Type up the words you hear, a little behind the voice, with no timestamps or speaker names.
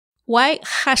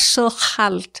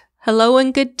ʷłəx. Hello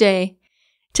and good day.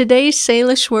 Today's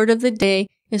Salish word of the day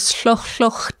is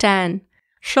ʷtan.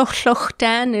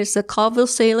 ʷtan is the Colville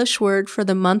Salish word for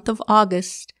the month of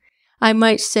August. I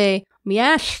might say,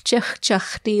 wan.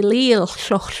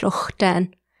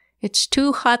 It's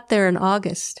too hot there in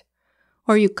August.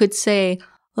 Or you could say,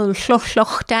 in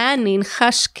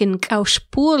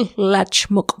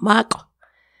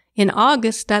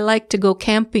August, I like to go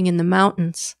camping in the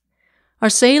mountains. Our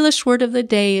Salish word of the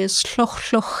day is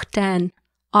wan,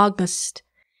 August.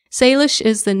 Salish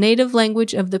is the native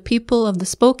language of the people of the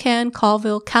Spokane,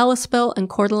 Colville, Kalispell, and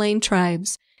Coeur d'Alene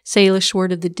tribes. Salish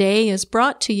word of the day is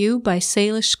brought to you by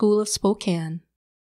Salish School of Spokane.